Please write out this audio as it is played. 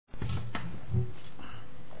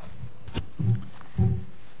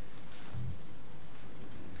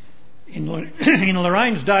In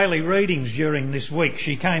Lorraine's daily readings during this week,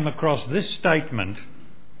 she came across this statement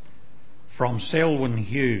from Selwyn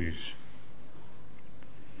Hughes.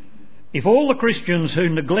 If all the Christians who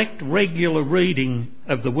neglect regular reading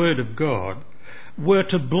of the Word of God were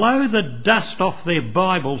to blow the dust off their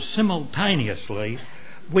Bibles simultaneously,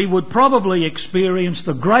 we would probably experience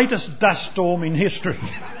the greatest dust storm in history.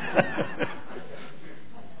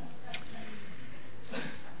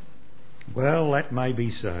 Well, that may be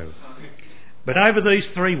so. But over these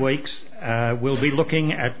 3 weeks, we'll be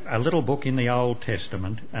looking at a little book in the Old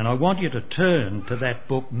Testament, and I want you to turn to that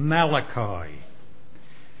book, Malachi.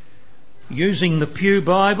 Using the Pew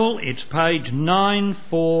Bible, it's page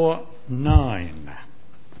 949.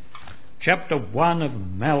 Chapter 1 of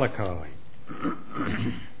Malachi.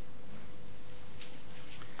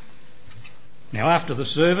 Now, after the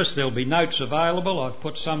service, there'll be notes available. I've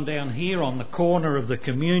put some down here on the corner of the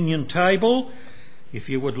communion table. If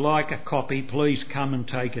you would like a copy, please come and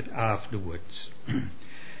take it afterwards.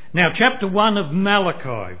 Now, chapter 1 of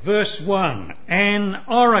Malachi, verse 1. An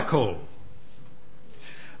oracle.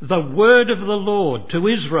 The word of the Lord to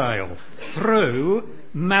Israel through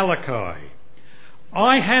Malachi.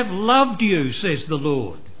 I have loved you, says the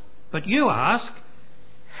Lord. But you ask,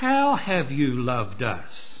 how have you loved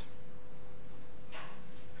us?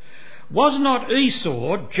 Was not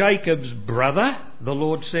Esau Jacob's brother, the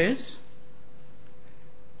Lord says?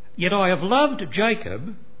 Yet I have loved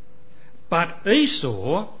Jacob, but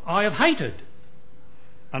Esau I have hated,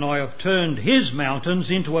 and I have turned his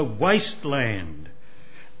mountains into a wasteland,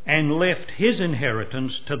 and left his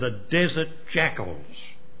inheritance to the desert jackals.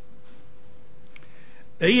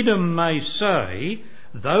 Edom may say,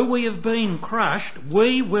 though we have been crushed,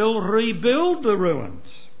 we will rebuild the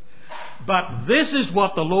ruins. But this is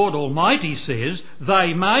what the Lord Almighty says,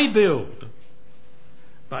 they may build,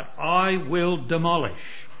 but I will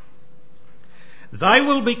demolish. They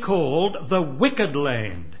will be called the wicked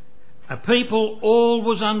land, a people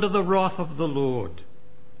always under the wrath of the Lord.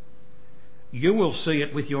 You will see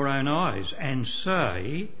it with your own eyes and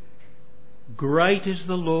say, great is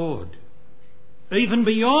the Lord, even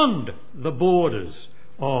beyond the borders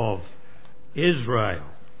of Israel.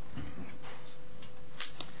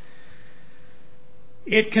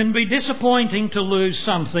 It can be disappointing to lose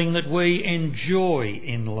something that we enjoy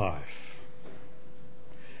in life.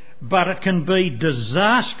 But it can be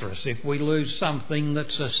disastrous if we lose something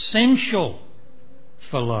that's essential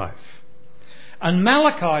for life. And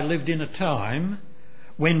Malachi lived in a time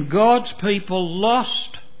when God's people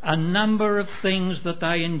lost a number of things that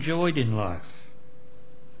they enjoyed in life.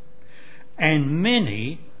 And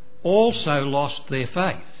many also lost their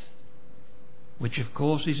faith, which of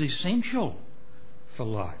course is essential for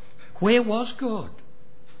life. Where was God?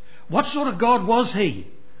 What sort of God was he?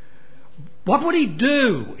 What would he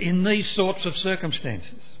do in these sorts of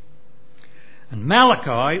circumstances? And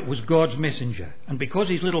Malachi was God's messenger. And because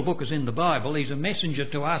his little book is in the Bible, he's a messenger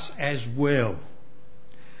to us as well.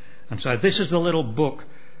 And so this is the little book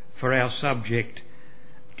for our subject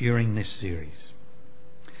during this series.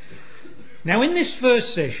 Now, in this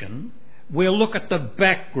first session, we'll look at the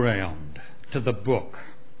background to the book.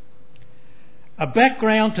 A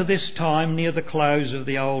background to this time near the close of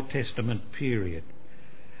the Old Testament period.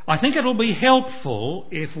 I think it'll be helpful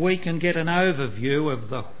if we can get an overview of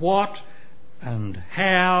the what and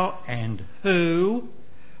how and who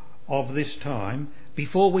of this time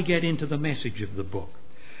before we get into the message of the book.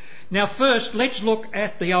 Now first, let's look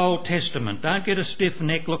at the Old Testament. Don't get a stiff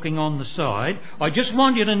neck looking on the side. I just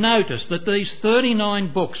want you to notice that these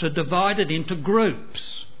 39 books are divided into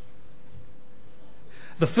groups.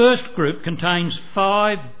 The first group contains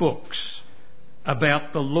 5 books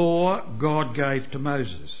about the law God gave to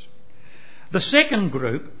Moses. The second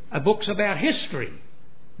group are books about history,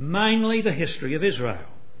 mainly the history of Israel.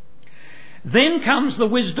 Then comes the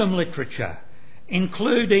wisdom literature,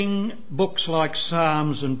 including books like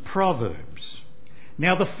Psalms and Proverbs.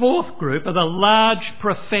 Now the fourth group are the large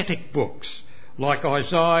prophetic books like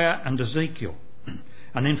Isaiah and Ezekiel.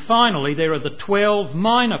 And then finally there are the 12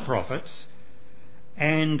 minor prophets,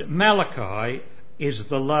 and Malachi is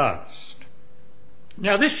the last.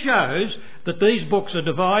 Now this shows that these books are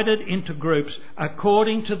divided into groups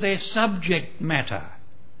according to their subject matter.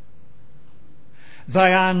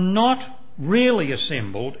 They are not really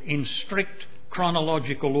assembled in strict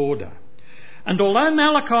chronological order. And although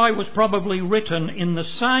Malachi was probably written in the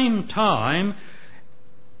same time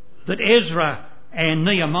that Ezra and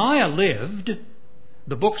Nehemiah lived,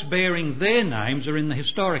 the books bearing their names are in the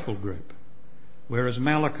historical group, whereas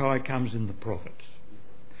Malachi comes in the prophets.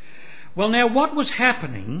 Well, now what was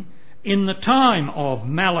happening in the time of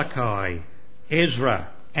Malachi, Ezra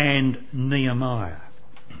and Nehemiah.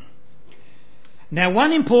 Now,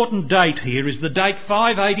 one important date here is the date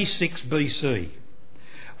 586 BC,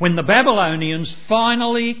 when the Babylonians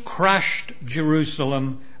finally crushed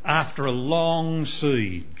Jerusalem after a long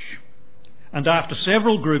siege, and after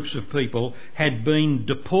several groups of people had been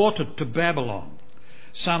deported to Babylon,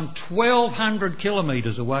 some 1,200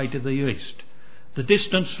 kilometres away to the east, the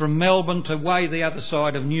distance from Melbourne to way the other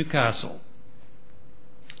side of Newcastle.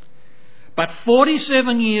 But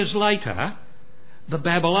 47 years later, the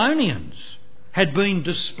Babylonians had been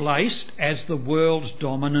displaced as the world's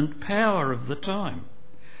dominant power of the time.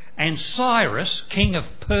 And Cyrus, king of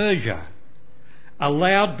Persia,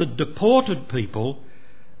 allowed the deported people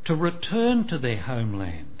to return to their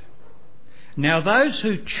homeland. Now, those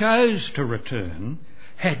who chose to return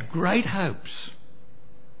had great hopes,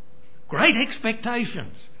 great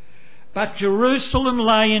expectations, but Jerusalem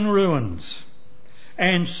lay in ruins,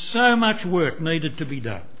 and so much work needed to be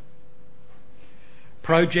done.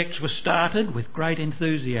 Projects were started with great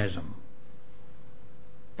enthusiasm,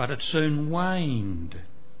 but it soon waned.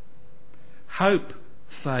 Hope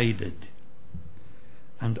faded,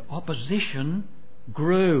 and opposition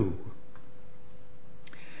grew.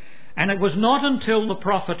 And it was not until the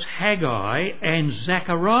prophets Haggai and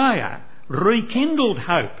Zechariah rekindled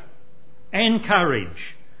hope and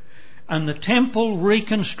courage, and the temple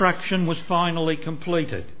reconstruction was finally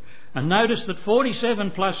completed. And notice that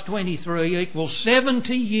 47 plus 23 equals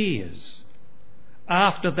 70 years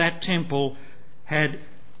after that temple had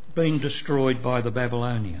been destroyed by the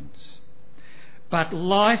Babylonians. But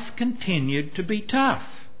life continued to be tough.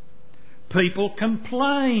 People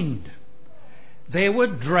complained. There were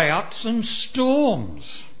droughts and storms.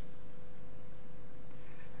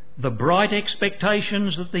 The bright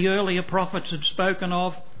expectations that the earlier prophets had spoken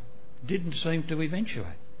of didn't seem to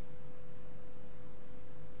eventuate.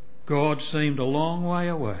 God seemed a long way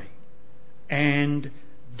away and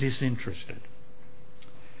disinterested.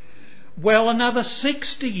 Well, another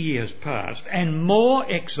 60 years passed and more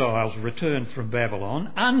exiles returned from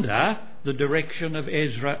Babylon under the direction of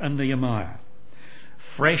Ezra and Nehemiah.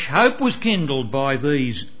 Fresh hope was kindled by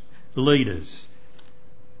these leaders,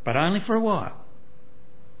 but only for a while.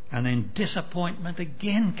 And then disappointment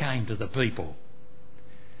again came to the people.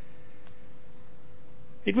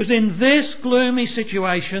 It was in this gloomy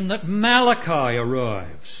situation that Malachi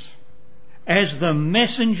arrives as the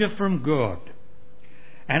messenger from God.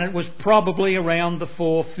 And it was probably around the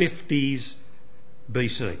 450s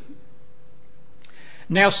BC.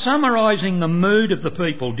 Now, summarising the mood of the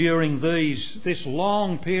people during this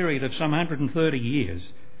long period of some 130 years,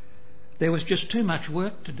 there was just too much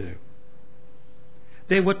work to do.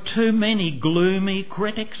 There were too many gloomy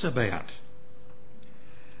critics about.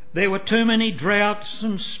 There were too many droughts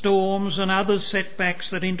and storms and other setbacks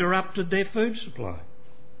that interrupted their food supply.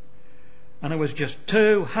 And it was just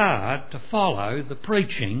too hard to follow the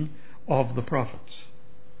preaching of the prophets.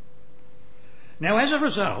 Now, as a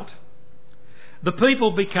result, the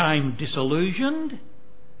people became disillusioned,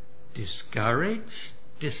 discouraged,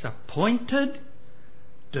 disappointed,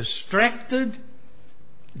 distracted,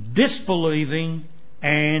 disbelieving,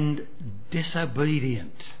 and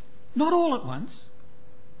disobedient. Not all at once.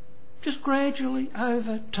 Just gradually,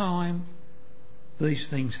 over time, these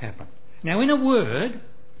things happen. Now, in a word,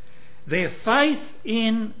 their faith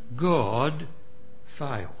in God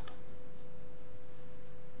failed.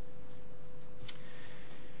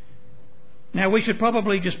 Now, we should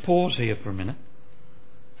probably just pause here for a minute.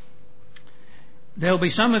 There'll be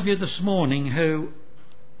some of you this morning who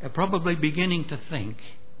are probably beginning to think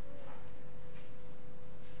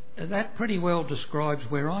that pretty well describes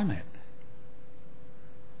where I'm at.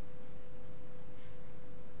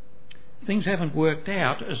 Things haven't worked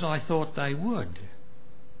out as I thought they would.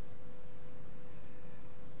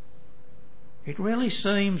 It really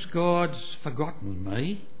seems God's forgotten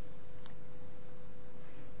me.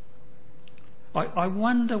 I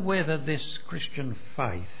wonder whether this Christian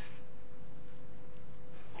faith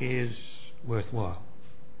is worthwhile.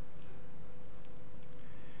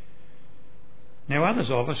 Now, others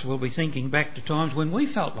of us will be thinking back to times when we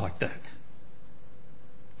felt like that.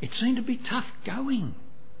 It seemed to be tough going.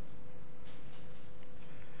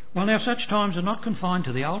 Well, now, such times are not confined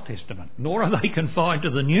to the Old Testament, nor are they confined to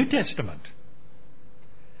the New Testament.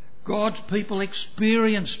 God's people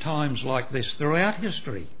experience times like this throughout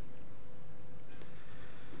history.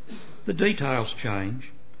 The details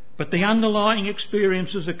change, but the underlying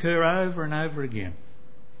experiences occur over and over again.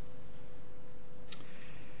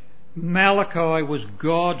 Malachi was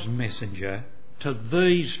God's messenger to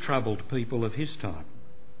these troubled people of his time.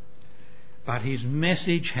 But his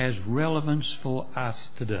message has relevance for us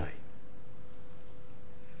today.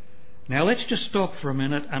 Now let's just stop for a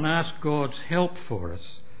minute and ask God's help for us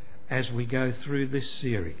as we go through this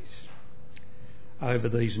series over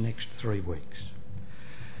these next 3 weeks.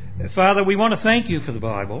 Father, we want to thank you for the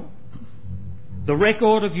Bible, the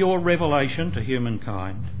record of your revelation to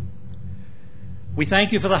humankind. We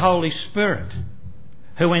thank you for the Holy Spirit,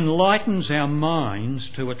 who enlightens our minds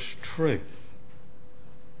to its truth.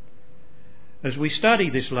 As we study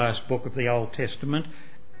this last book of the Old Testament,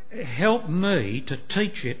 help me to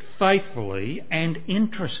teach it faithfully and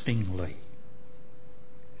interestingly.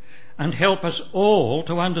 And help us all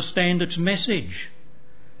to understand its message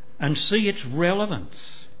and see its relevance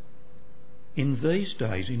in these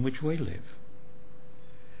days in which we live.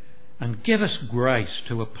 And give us grace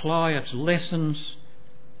to apply its lessons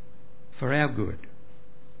for our good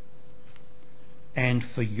and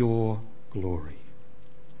for your glory.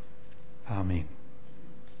 Amen.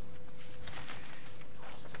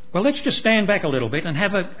 Well, let's just stand back a little bit and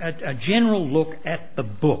have a general look at the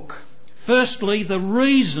book. Firstly, the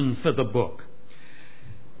reason for the book.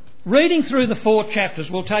 Reading through the 4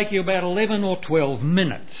 chapters will take you about 11 or 12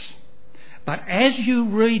 minutes. But as you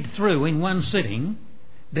read through in one sitting,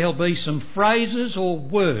 there'll be some phrases or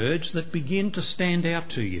words that begin to stand out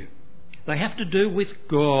to you. They have to do with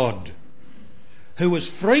God, who is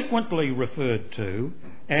frequently referred to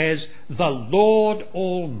as the Lord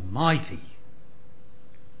Almighty.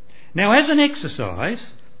 Now, as an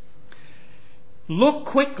exercise, look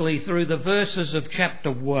quickly through the verses of chapter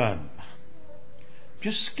 1.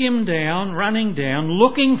 Just skim down, running down,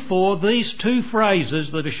 looking for these 2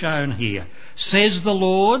 phrases that are shown here. Says the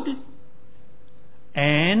Lord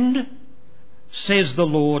and says the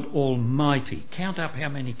Lord Almighty. Count up how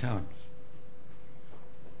many times.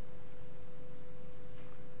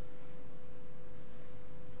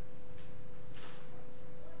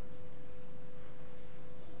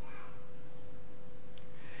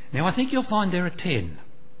 Now I think you'll find there are 10.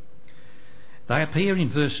 They appear in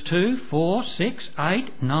verse 2, 4, 6,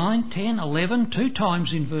 8, 9, 10, 11, 2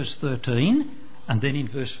 times in verse 13, and then in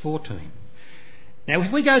verse 14. Now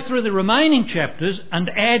if we go through the remaining chapters and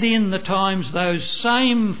add in the times those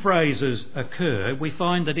same phrases occur, we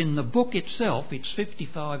find that in the book itself, it's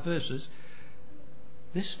 55 verses,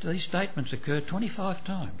 these statements occur 25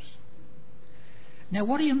 times. Now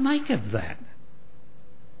what do you make of that?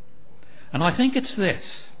 And I think it's this.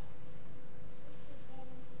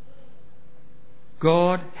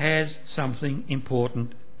 God has something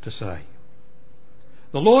important to say.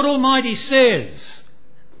 The Lord Almighty says,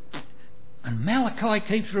 and Malachi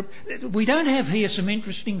keeps... We don't have here some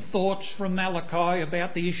interesting thoughts from Malachi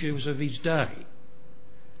about the issues of his day.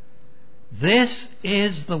 This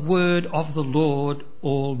is the word of the Lord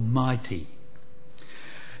Almighty.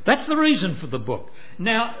 That's the reason for the book.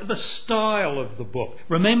 Now, the style of the book.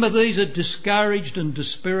 Remember, these are discouraged and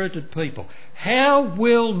dispirited people. How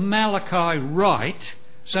will Malachi write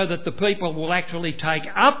so that the people will actually take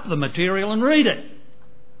up the material and read it?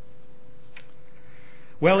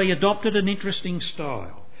 Well, he adopted an interesting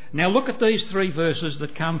style. Now look at these 3 verses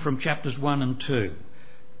that come from chapters 1 and 2.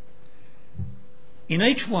 In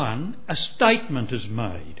each one, a statement is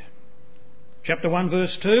made. Chapter 1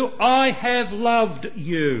 verse 2, I have loved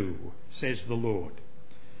you, says the Lord.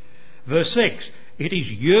 Verse 6, it is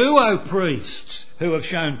you, O priests, who have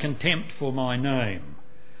shown contempt for my name.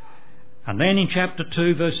 And then in chapter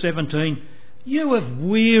 2 verse 17, you have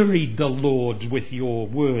wearied the Lord with your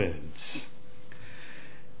words.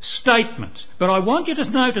 Statements. But I want you to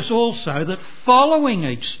notice also that following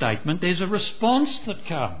each statement there's a response that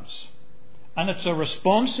comes. And it's a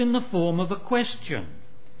response in the form of a question.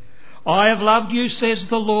 I have loved you, says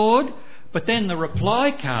the Lord. But then the reply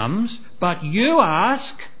comes, but you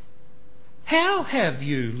ask, how have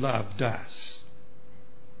you loved us?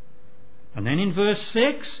 And then in verse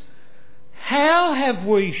 6, how have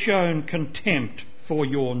we shown contempt for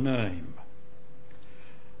your name?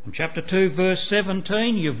 In chapter 2 verse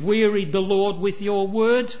 17, you've wearied the Lord with your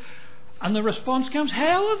words. And the response comes,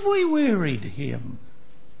 how have we wearied him?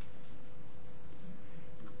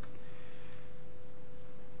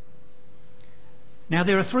 Now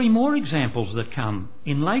there are 3 more examples that come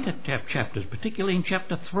in later chapters, particularly in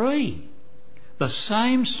chapter 3. The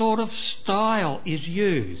same sort of style is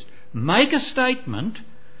used. Make a statement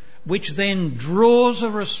which then draws a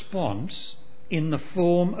response in the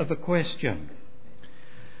form of a question.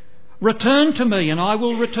 Return to me and I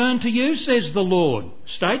will return to you, says the Lord.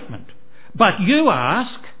 Statement. But you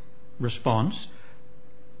ask, response,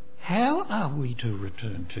 how are we to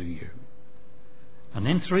return to you? And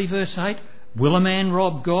then 3 verse 8, will a man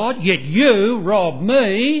rob God? Yet you rob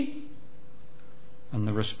me. And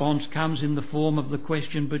the response comes in the form of the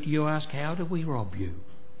question, but you ask, how do we rob you?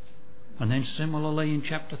 And then similarly in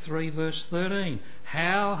chapter 3 verse 13,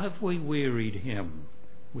 how have we wearied him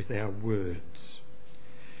with our words?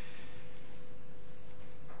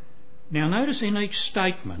 Now notice in each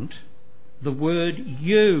statement the word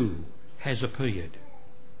you has appeared.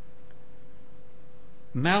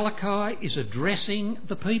 Malachi is addressing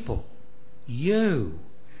the people. You.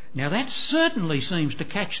 Now that certainly seems to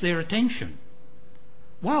catch their attention.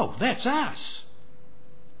 Whoa, that's us.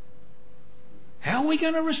 How are we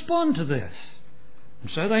going to respond to this? And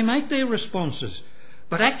so they make their responses.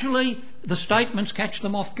 But actually the statements catch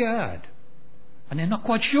them off guard. And they're not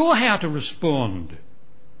quite sure how to respond.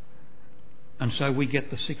 And so we get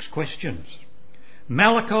the 6 questions.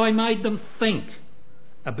 Malachi made them think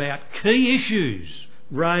about key issues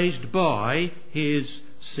raised by his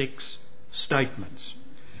 6 statements.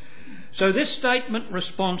 So this statement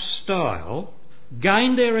response style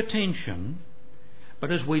gained their attention,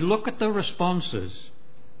 but as we look at the responses,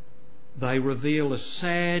 they reveal a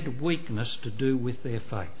sad weakness to do with their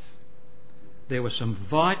faith. There were some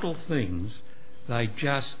vital things they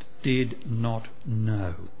just did not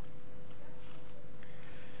know.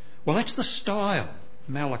 Well, that's the style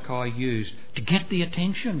Malachi used to get the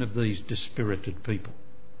attention of these dispirited people.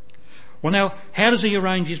 Well, now, how does he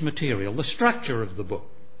arrange his material? The structure of the book.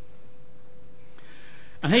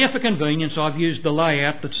 And here, for convenience, I've used the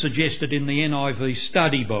layout that's suggested in the NIV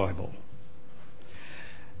Study Bible.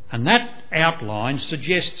 And that outline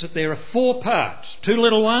suggests that there are 4 parts, 2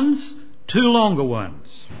 little ones, 2 longer ones.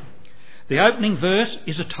 The opening verse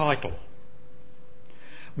is a title,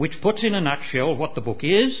 which puts in a nutshell what the book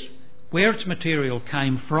is, where its material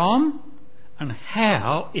came from, and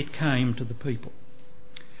how it came to the people.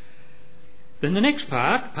 Then the next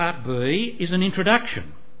part, part B, is an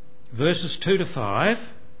introduction, verses 2 to 5,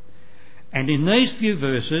 and in these few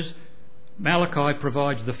verses Malachi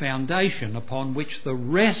provides the foundation upon which the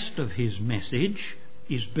rest of his message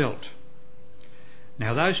is built.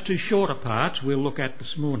 Now those 2 shorter parts we'll look at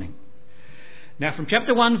this morning. Now from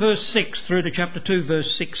chapter 1 verse 6 through to chapter 2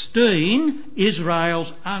 verse 16,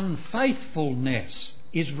 Israel's unfaithfulness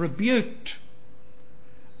is rebuked,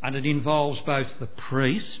 and it involves both the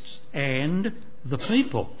priests and the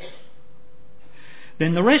people.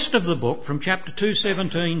 Then the rest of the book, from chapter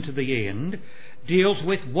 2:17 to the end, deals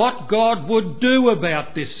with what God would do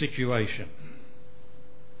about this situation.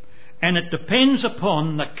 And it depends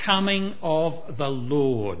upon the coming of the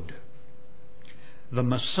Lord, the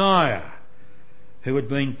Messiah, who had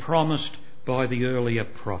been promised by the earlier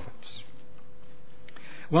prophets.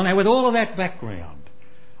 Well, now with all of that background,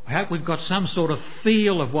 I hope we've got some sort of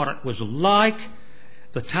feel of what it was like,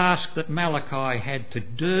 the task that Malachi had to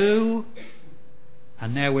do,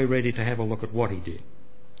 and now we're ready to have a look at what he did.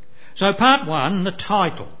 So part 1, the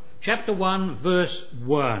title, chapter 1 verse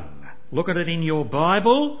 1. Look at it in your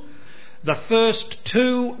Bible. The first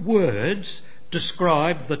 2 words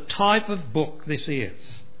describe the type of book this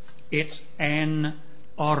is. It's an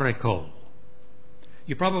oracle.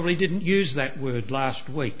 You probably didn't use that word last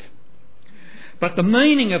week. But the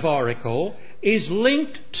meaning of oracle is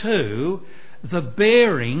linked to the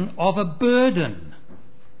bearing of a burden.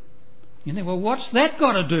 You think, well, what's that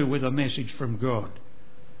got to do with a message from God?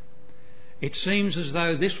 It seems as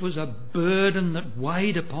though this was a burden that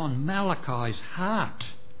weighed upon Malachi's heart.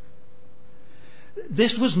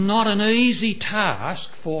 This was not an easy task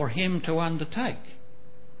for him to undertake,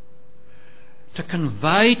 to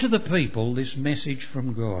convey to the people this message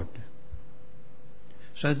from God.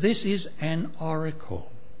 So this is an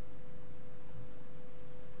oracle.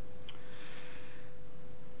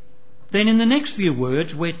 Then in the next few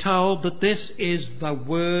words we're told that this is the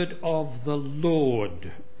word of the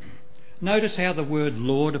Lord. Notice how the word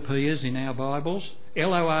Lord appears in our Bibles.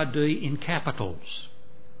 L-O-R-D in capitals.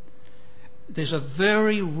 There's a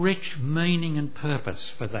very rich meaning and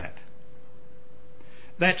purpose for that.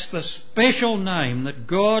 That's the special name that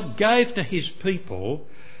God gave to his people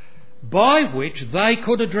by which they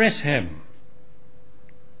could address him.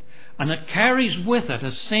 And it carries with it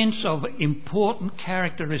a sense of important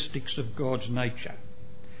characteristics of God's nature.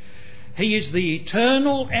 He is the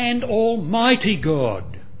eternal and almighty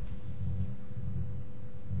God.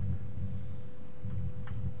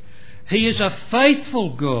 He is a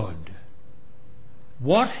faithful God.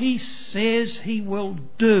 What he says he will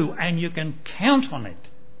do, and you can count on it.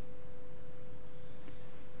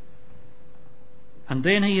 And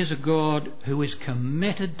then he is a God who is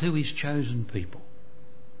committed to his chosen people.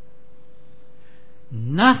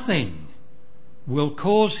 Nothing will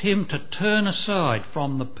cause him to turn aside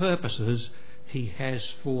from the purposes he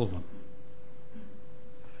has for them.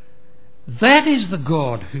 That is the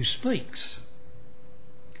God who speaks.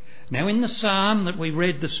 Now in the psalm that we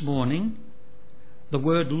read this morning, the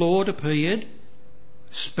word Lord appeared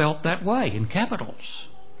spelt that way in capitals,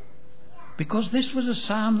 because this was a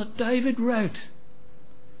psalm that David wrote.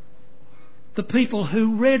 The people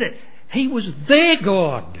who read it, he was their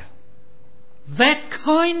God, that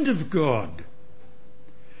kind of God.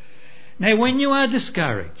 Now when you are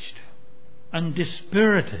discouraged and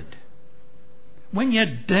dispirited, when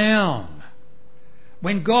you're down,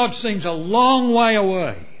 when God seems a long way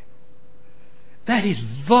away, that is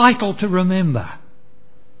vital to remember.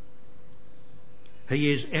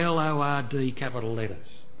 He is L-O-R-D, capital letters.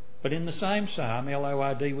 But in the same psalm,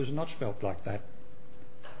 L-O-R-D was not spelt like that.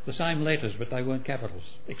 The same letters, but they weren't capitals,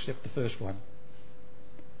 except the first one.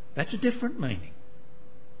 That's a different meaning.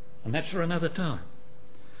 And that's for another time.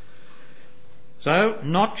 So,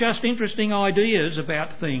 not just interesting ideas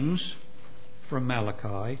about things from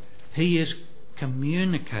Malachi, he is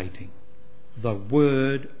communicating the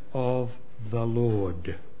word of the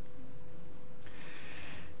Lord.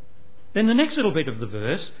 Then the next little bit of the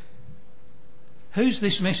verse, who's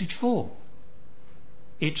this message for?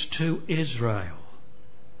 It's to Israel.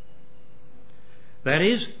 That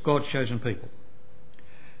is, God's chosen people.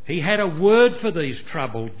 He had a word for these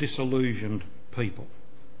troubled, disillusioned people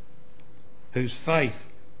whose faith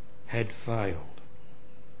had failed.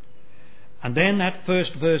 And then that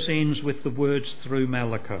first verse ends with the words through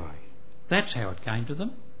Malachi. That's how it came to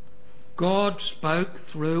them. God spoke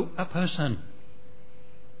through a person.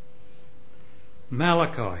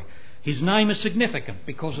 Malachi. His name is significant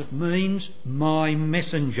because it means my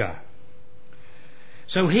messenger.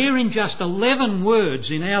 So here in just 11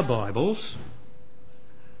 words in our Bibles,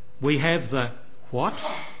 we have the what,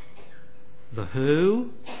 the who,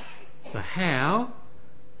 the how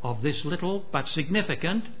of this little but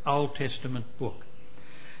significant Old Testament book.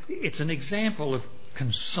 It's an example of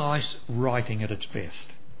concise writing at its best.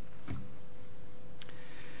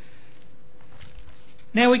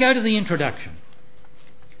 Now we go to the introduction.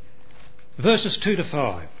 Verses 2 to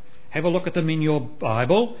 5. Have a look at them in your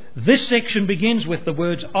Bible. This section begins with the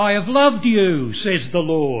words, I have loved you, says the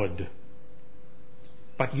Lord.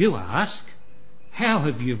 But you ask, how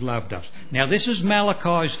have you loved us? Now this is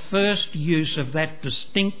Malachi's first use of that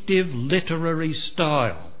distinctive literary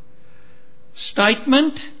style.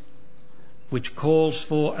 Statement, which calls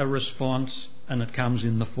for a response, and it comes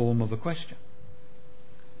in the form of a question.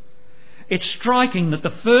 It's striking that the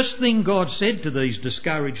first thing God said to these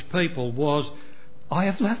discouraged people was, I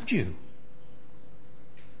have loved you.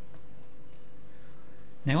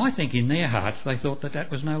 Now I think in their hearts they thought that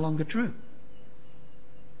was no longer true.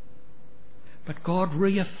 But God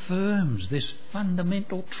reaffirms this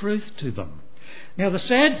fundamental truth to them. Now the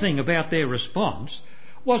sad thing about their response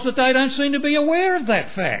was that they don't seem to be aware of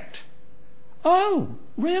that fact. Oh,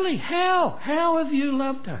 really? How? How have you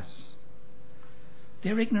loved us?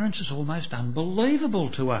 Their ignorance is almost unbelievable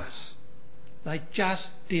to us. They just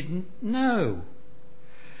didn't know.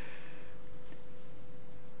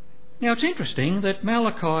 Now it's interesting that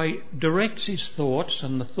Malachi directs his thoughts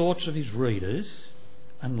and the thoughts of his readers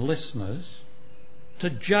and listeners to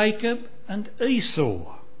Jacob and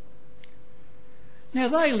Esau. Now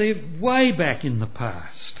they lived way back in the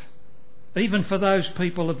past, even for those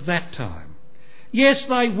people of that time. Yes,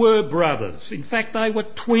 they were brothers. In fact, they were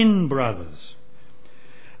twin brothers.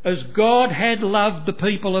 As God had loved the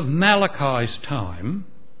people of Malachi's time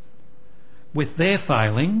with their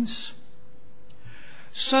failings,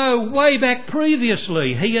 so way back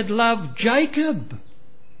previously he had loved Jacob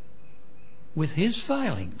with his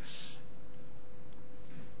failings.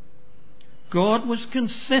 God was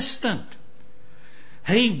consistent.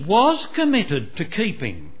 He was committed to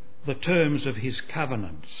keeping the terms of his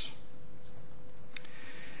covenants.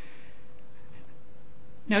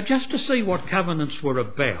 Now, just to see what covenants were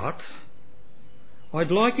about,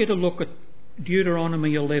 I'd like you to look at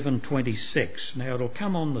Deuteronomy 11:26. Now, it'll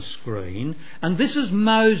come on the screen, and this is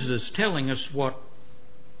Moses telling us what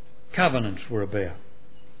covenants were about.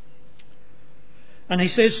 And he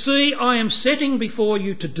says, see, I am setting before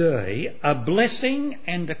you today a blessing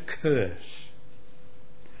and a curse.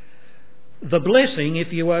 The blessing,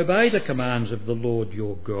 if you obey the commands of the Lord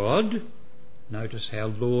your God. Notice how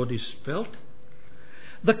Lord is spelt.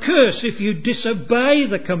 The curse, if you disobey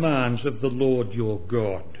the commands of the Lord your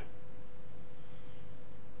God.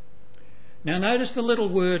 Now notice the little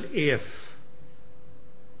word if.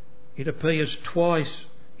 It appears twice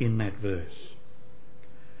in that verse.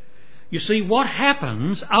 You see, what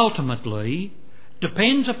happens ultimately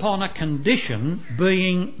depends upon a condition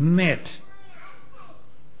being met.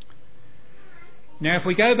 Now if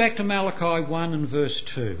we go back to Malachi 1 and verse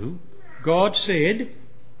 2, God said,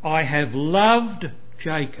 I have loved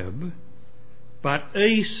Jacob, but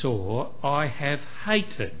Esau I have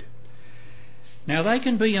hated. Now they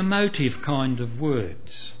can be emotive kind of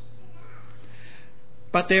words,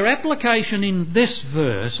 but their application in this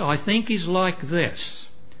verse, I think, is like this.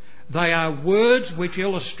 They are words which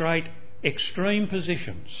illustrate extreme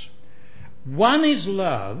positions. One is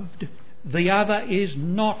loved, the other is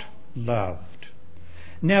not loved.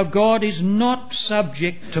 Now God is not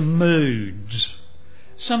subject to moods,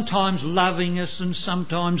 sometimes loving us and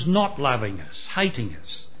sometimes not loving us, hating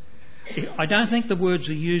us. I don't think the words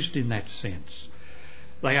are used in that sense.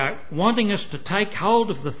 They are wanting us to take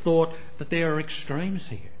hold of the thought that there are extremes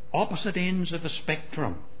here, opposite ends of a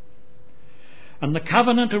spectrum. And the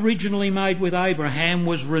covenant originally made with Abraham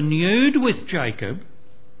was renewed with Jacob,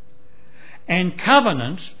 and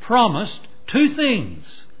covenants promised two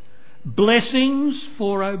things: blessings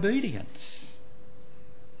for obedience,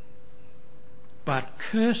 but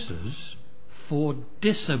curses for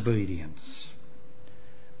disobedience,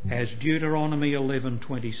 as Deuteronomy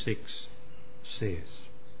 11:26 says.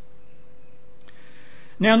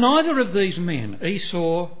 Now neither of these men,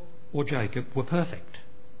 Esau or Jacob, were perfect.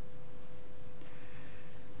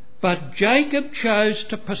 But Jacob chose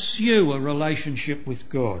to pursue a relationship with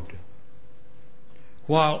God,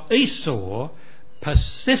 while Esau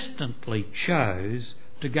persistently chose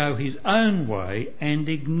to go his own way and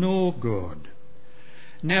ignore God.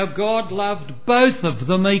 Now God loved both of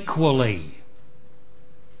them equally.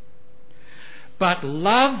 But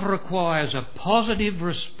love requires a positive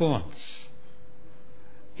response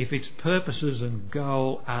if its purposes and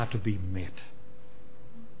goal are to be met.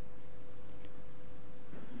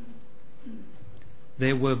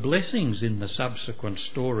 There were blessings in the subsequent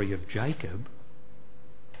story of Jacob,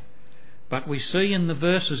 but we see in the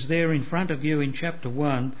verses there in front of you in chapter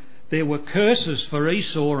 1, there were curses for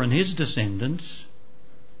Esau and his descendants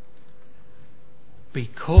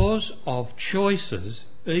because of choices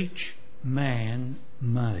each man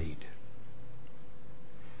made.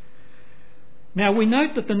 Now we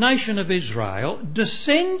note that the nation of Israel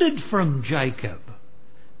descended from Jacob.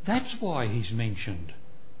 That's why he's mentioned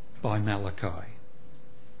by Malachi.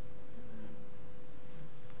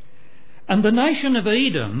 And the nation of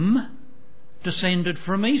Edom descended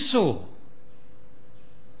from Esau.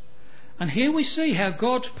 And here we see how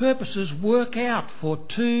God's purposes work out for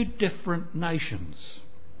two different nations.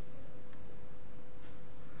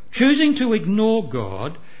 Choosing to ignore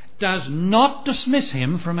God does not dismiss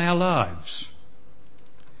him from our lives.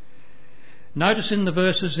 Notice in the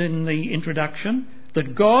verses in the introduction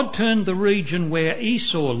that God turned the region where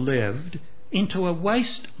Esau lived into a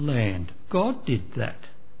wasteland. God did that.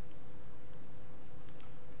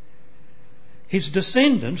 His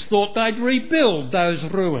descendants thought they'd rebuild those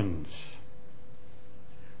ruins.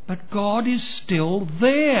 But God is still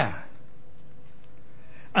there.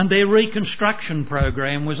 And their reconstruction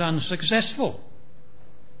program was unsuccessful.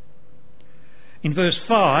 In verse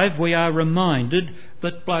 5, we are reminded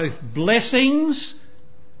that both blessings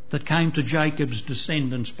that came to Jacob's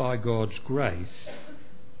descendants by God's grace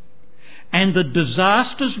and the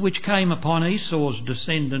disasters which came upon Esau's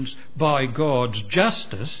descendants by God's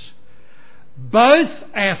justice both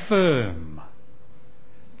affirm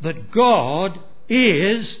that God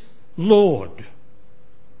is Lord.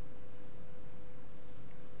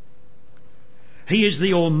 He is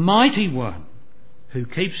the Almighty One who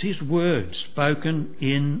keeps his word spoken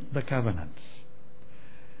in the covenants.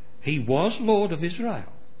 He was Lord of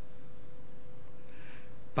Israel,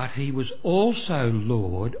 but he was also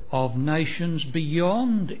Lord of nations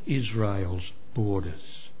beyond Israel's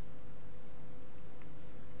borders.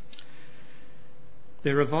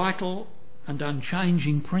 There are vital and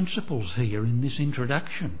unchanging principles here in this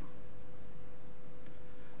introduction.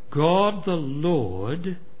 God the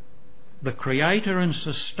Lord, the creator and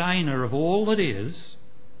sustainer of all that is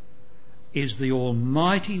the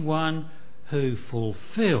Almighty One who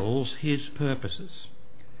fulfills his purposes.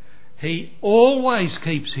 He always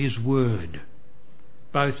keeps his word,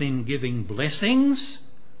 both in giving blessings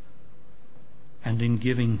and in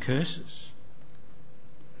giving curses.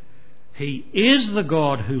 He is the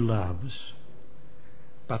God who loves,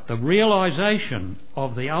 but the realisation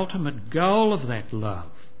of the ultimate goal of that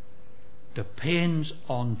love depends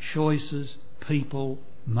on choices people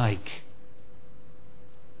make.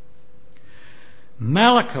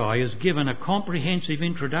 Malachi is given a comprehensive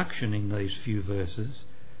introduction in these few verses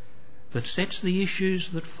that sets the issues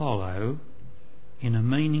that follow in a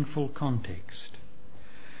meaningful context.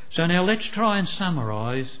 So now let's try and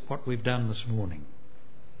summarise what we've done this morning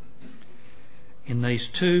in these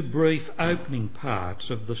two brief opening parts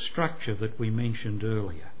of the structure that we mentioned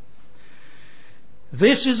earlier.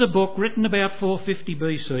 This is a book written about 450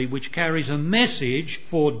 BC which carries a message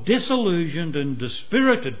for disillusioned and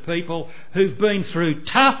dispirited people who've been through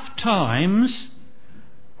tough times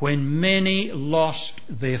when many lost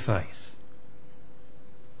their faith.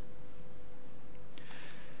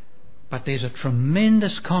 But there's a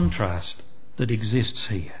tremendous contrast that exists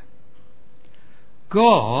here.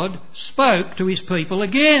 God spoke to his people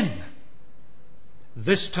again,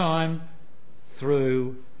 this time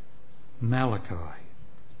through Malachi,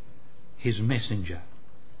 his messenger.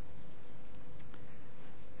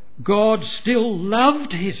 God still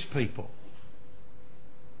loved his people,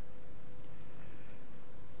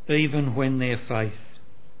 even when their faith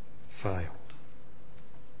failed.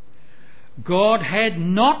 God had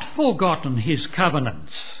not forgotten his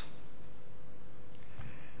covenants,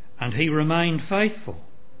 and he remained faithful,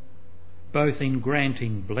 both in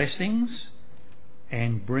granting blessings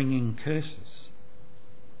and bringing curses.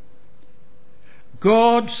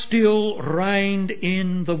 God still reigned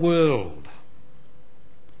in the world,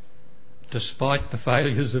 despite the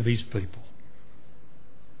failures of his people.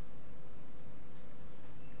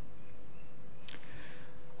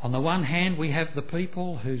 On the one hand, we have the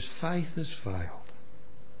people whose faith has failed.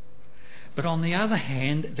 But on the other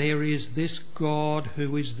hand, there is this God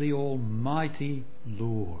who is the Almighty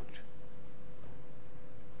Lord.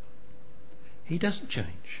 He doesn't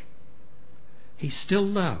change. He still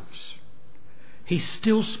loves. He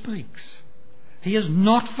still speaks. He has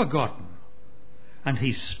not forgotten. And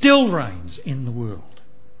he still reigns in the world.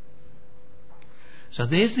 So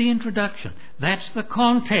there's the introduction. That's the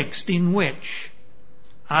context in which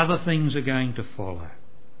other things are going to follow.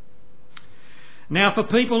 Now, for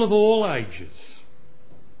people of all ages,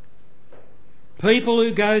 people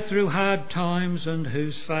who go through hard times and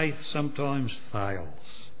whose faith sometimes fails,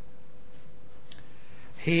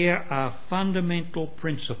 here are fundamental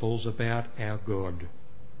principles about our God,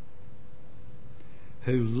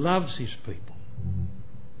 who loves his people,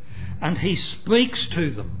 and he speaks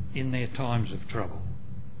to them in their times of trouble.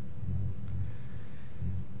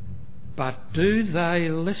 But do they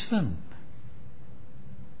listen?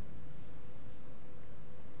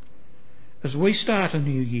 As we start a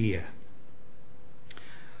new year,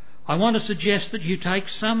 I want to suggest that you take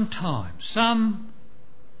some time, some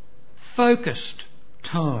focused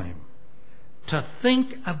time, to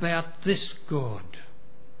think about this God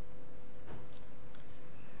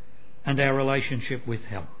and our relationship with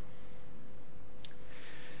him.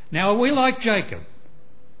 Now, are we like Jacob?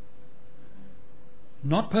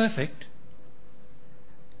 Not perfect,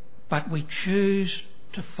 but we choose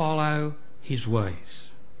to follow his ways.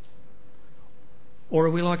 Or are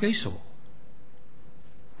we like Esau?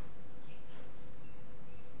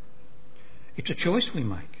 It's a choice we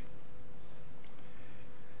make.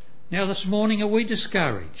 Now this morning, are we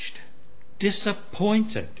discouraged,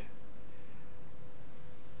 disappointed,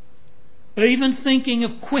 even thinking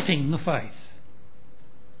of quitting the faith?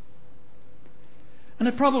 And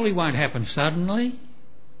it probably won't happen suddenly.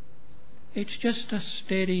 It's just a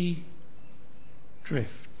steady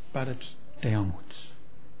drift, but it's downwards.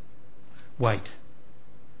 Wait.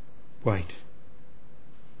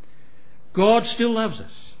 God still loves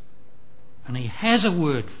us, and he has a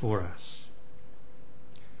word for us.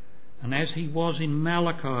 And as he was in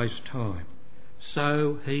Malachi's time,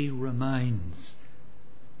 so he remains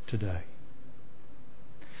today.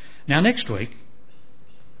 Now next week,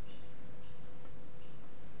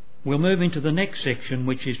 we'll move into the next section,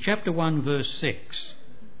 which is chapter 1 verse 6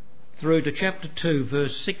 through to chapter 2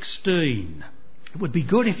 verse 16. It would be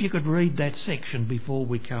good if you could read that section before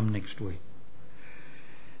we come next week.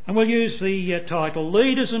 And we'll use the title,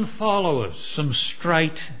 Leaders and Followers, Some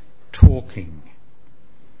Straight Talking,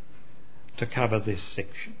 to cover this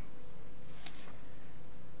section.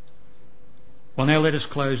 Well, now let us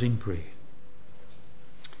close in prayer.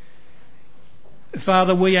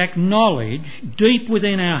 Father, we acknowledge deep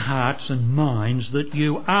within our hearts and minds that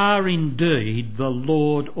you are indeed the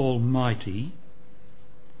Lord Almighty,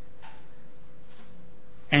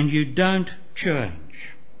 and you don't change.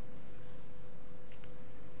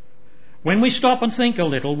 When we stop and think a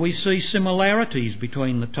little, we see similarities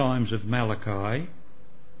between the times of Malachi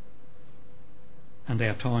and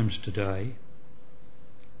our times today.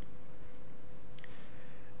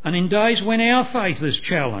 And in days when our faith is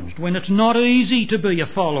challenged, when it's not easy to be a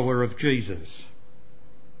follower of Jesus,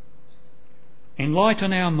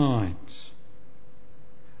 enlighten our minds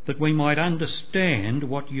that we might understand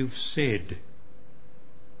what you've said,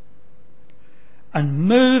 and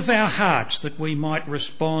move our hearts that we might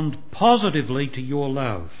respond positively to your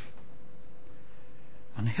love,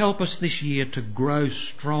 and help us this year to grow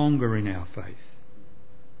stronger in our faith.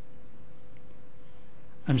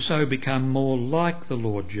 and so become more like the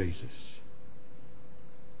Lord Jesus,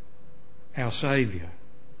 our Saviour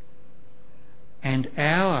and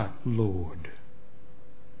our Lord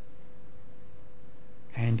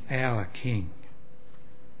and our King.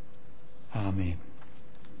 Amen.